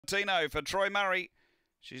Tino for Troy Murray.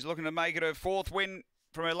 She's looking to make it her fourth win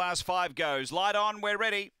from her last 5 goes. Light on, we're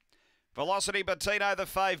ready. Velocity Bettino, the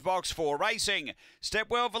fave, box 4. Racing. Step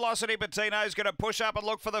well, Velocity Bettino's going to push up and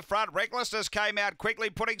look for the front. Recklessness came out quickly,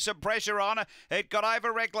 putting some pressure on. It got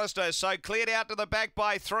over Recklessness, so cleared out to the back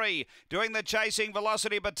by 3. Doing the chasing,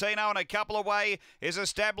 Velocity Bettino, and a couple away is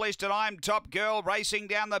established, and I'm Top Girl racing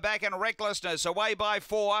down the back, and Recklessness away by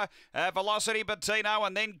 4. Velocity Bettino,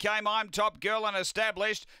 and then came I'm Top Girl and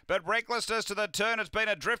established, but Recklessness to the turn. It's been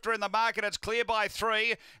a drifter in the market. It's clear by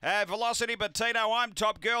 3. Velocity Bettino, I'm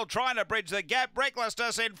Top Girl, trying to bridge the gap.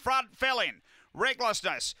 Recklessness in front, fell in.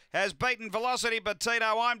 Recklessness has beaten Velocity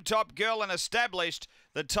Bettino, I'm Top Girl, and established.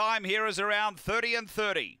 The time here is around 30 and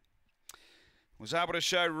 30. Was able to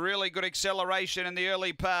show really good acceleration in the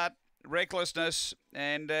early part, Recklessness,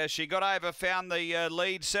 and she got over, found the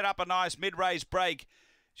lead, set up a nice mid-race break.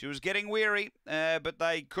 She was getting weary, but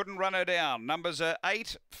they couldn't run her down. Numbers are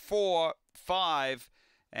 8, 4, 5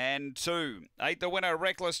 and 2. 8 the winner,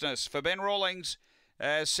 Recklessness for Ben Rawlings.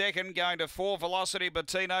 Second going to 4, Velocity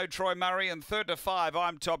Bettino, Troy Murray, and third to 5,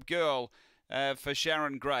 I'm Top Girl for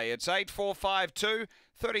Sharon Gray. It's 8, 4, 5, 2,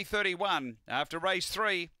 30, 31 after race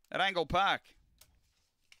 3 at Angle Park.